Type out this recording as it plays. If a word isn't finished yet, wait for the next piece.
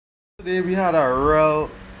Today we had a real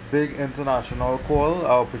big international call,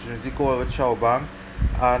 our opportunity call with Shao,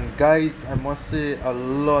 and guys, I must say a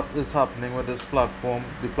lot is happening with this platform.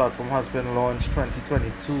 The platform has been launched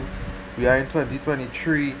 2022. We are in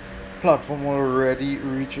 2023. Platform already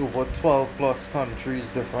reach over 12 plus countries,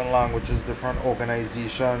 different languages, different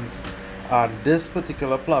organizations, and this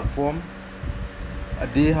particular platform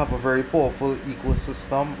they have a very powerful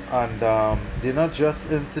ecosystem, and they're not just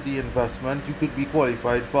into the investment. You could be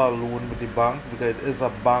qualified for a loan with the bank because it is a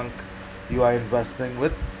bank you are investing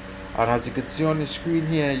with. And as you can see on the screen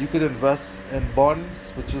here, you could invest in bonds,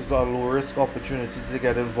 which is the low risk opportunity to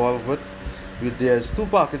get involved with. There's two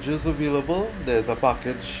packages available. There's a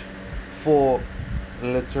package for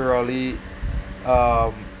literally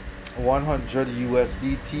um, 100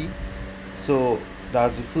 USDT. So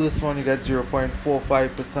that's the first one. You get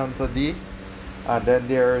 0.45% a day, and then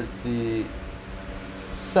there's the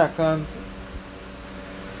second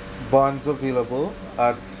bonds available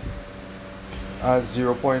at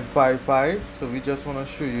 0.55. So we just want to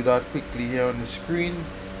show you that quickly here on the screen.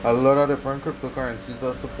 A lot of different cryptocurrencies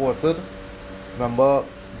are supported. Remember,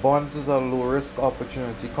 bonds is a low risk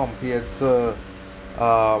opportunity compared to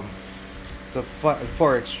um,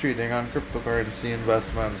 forex trading and cryptocurrency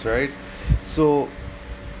investments, right? So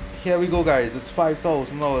here we go, guys. It's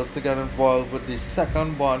 $5,000 to get involved with the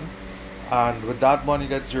second bond, and with that bond you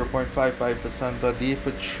get 0.55% a day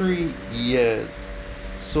for 3 years.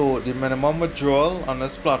 So the minimum withdrawal on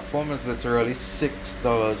this platform is literally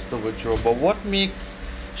 $6 to withdraw. But what makes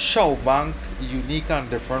Shao unique and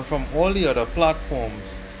different from all the other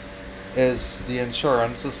platforms is the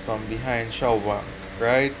insurance system behind Shao,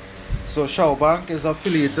 right? So Shao is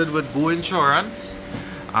affiliated with Go Insurance,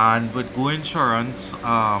 and with Go Insurance,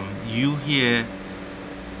 you here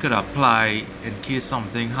could apply in case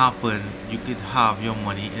something happened. You could have your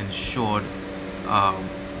money insured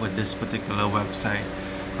with this particular website,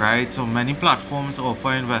 right? So many platforms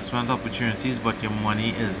offer investment opportunities, but your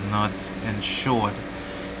money is not insured.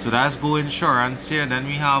 So that's Go Insurance here. Then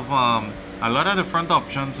we have a lot of different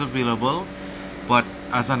options available, but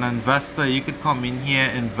as an investor, you could come in here,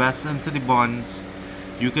 invest into the bonds.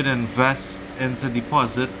 You could invest into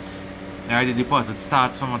deposits. Right, the deposit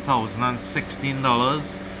starts from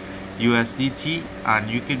 $1,016 USDT, and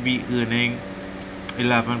you could be earning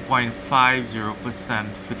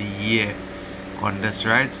 11.50% for the year on this,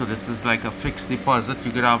 right? So this is like a fixed deposit.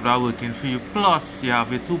 You could have that working for you, plus you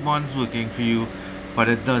have your two bonds working for you. But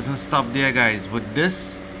it doesn't stop there, guys. With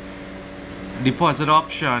this deposit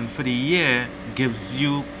option for the year gives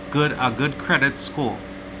you a good credit score,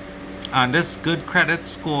 and this good credit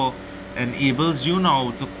score enables you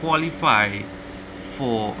now to qualify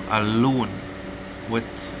for a loan with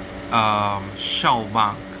Shao,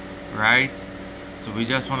 right? So we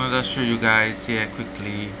just wanted to show you guys here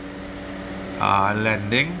quickly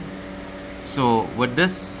lending. So with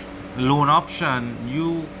this loan option,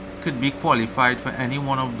 you could be qualified for any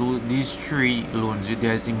one of these three loans.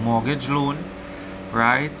 There's a mortgage loan,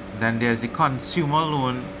 right? Then there's the consumer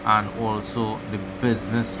loan and also the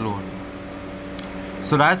business loan.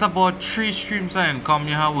 So that's about three streams of income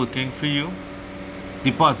you have working for you: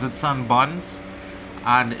 deposits and bonds.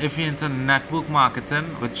 And if you're into network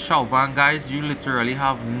marketing with Shao, guys, you literally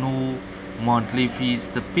have no monthly fees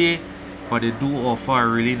to pay, but they do offer a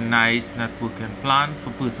really nice networking plan for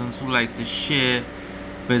persons who like to share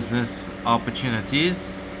business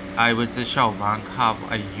opportunities. I would say Shao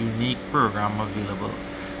have a unique program available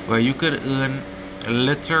where you could earn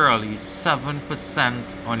literally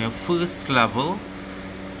 7% on your first level,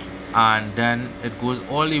 and then it goes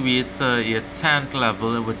all the way to your 10th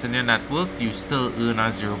level within your network. You still earn a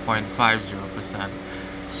 0.50%.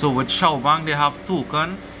 So with Shao, they have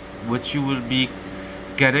tokens, which you will be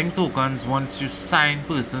getting tokens once you sign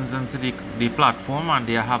persons into the platform and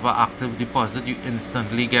they have an active deposit. You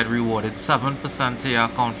instantly get rewarded 7% to your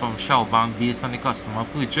account from Shao based on the customer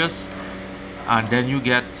purchase, and then you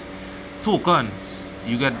get tokens.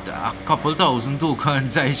 You get a couple thousand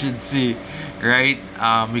tokens, I should say, right?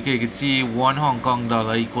 You can see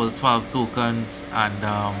 $1 equals 12 tokens, and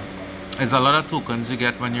there's a lot of tokens you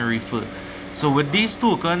get when you refer. So with these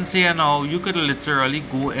tokens here now, you could literally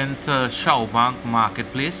go into Shao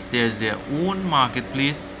marketplace. There's their own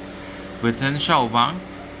marketplace within Shao,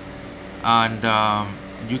 and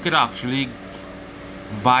you could actually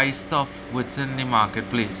buy stuff within the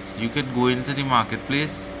marketplace. You could go into the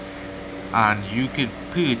marketplace and you could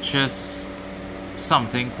purchase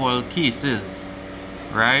something called cases,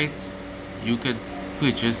 right? You could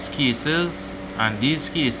purchase cases, and these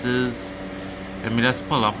cases, let me just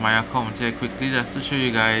pull up my account here quickly just to show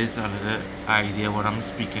you guys a little idea what I'm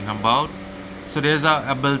speaking about. So there's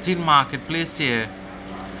a built-in marketplace here,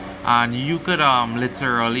 and you could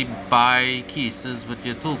literally buy cases with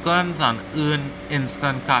your tokens and earn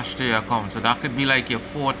instant cash to your account. So that could be like your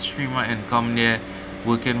fourth stream of income there,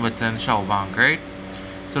 working within Shao Bank, right?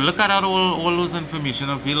 So look at that, all those information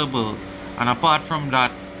available. And apart from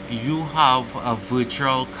that, you have a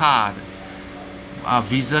virtual card, a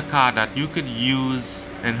Visa card that you could use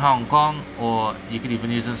in Hong Kong, or you could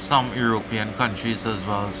even use in some European countries as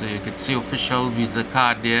well. So you could see official Visa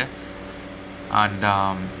card there.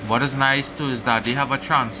 And what is nice too is that they have a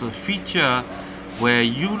transfer feature where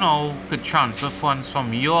you now could transfer funds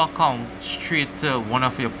from your account straight to one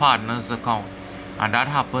of your partners' account, and that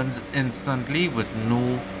happens instantly with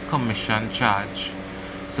no commission charge.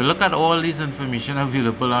 So look at all this information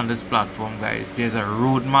available on this platform, guys. There's a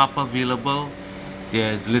roadmap available,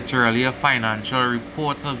 there's literally a financial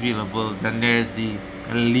report available, then there's the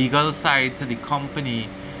legal side to the company,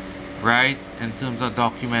 right? In terms of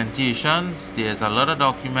documentations, there's a lot of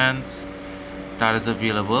documents that is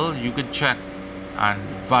available. You could check and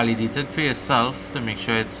validate it for yourself to make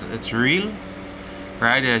sure it's real,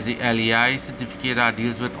 right? There's the LEI certificate that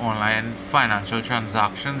deals with online financial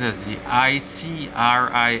transactions. There's the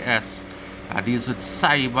ICRIS that deals with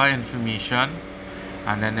cyber information,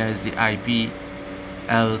 and then there's the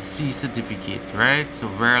IPLC certificate, right? So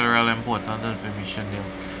very important information there.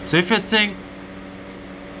 So if you think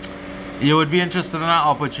you would be interested in an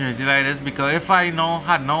opportunity like this, because if I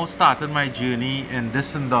had now started my journey in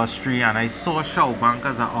this industry and I saw Shao Bank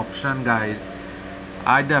as an option, guys,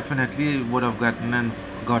 I definitely would have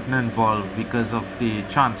gotten involved because of the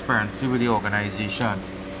transparency with the organization.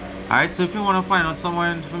 Alright, so if you want to find out some more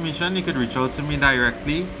information, you could reach out to me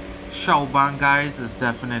directly. Shao Bank, guys, is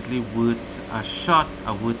definitely worth a shot,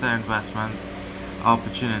 worth an investment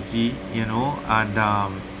opportunity, you know,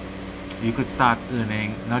 and you could start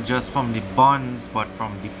earning not just from the bonds but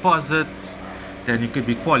from deposits. Then you could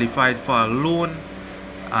be qualified for a loan,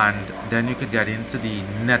 and then you could get into the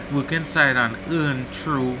networking side and earn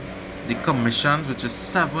through the commissions, which is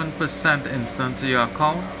 7% instant to your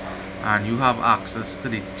account, and you have access to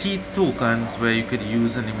the T tokens where you could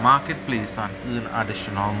use in the marketplace and earn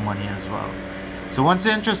additional money as well. So once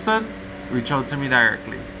you're interested, reach out to me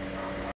directly.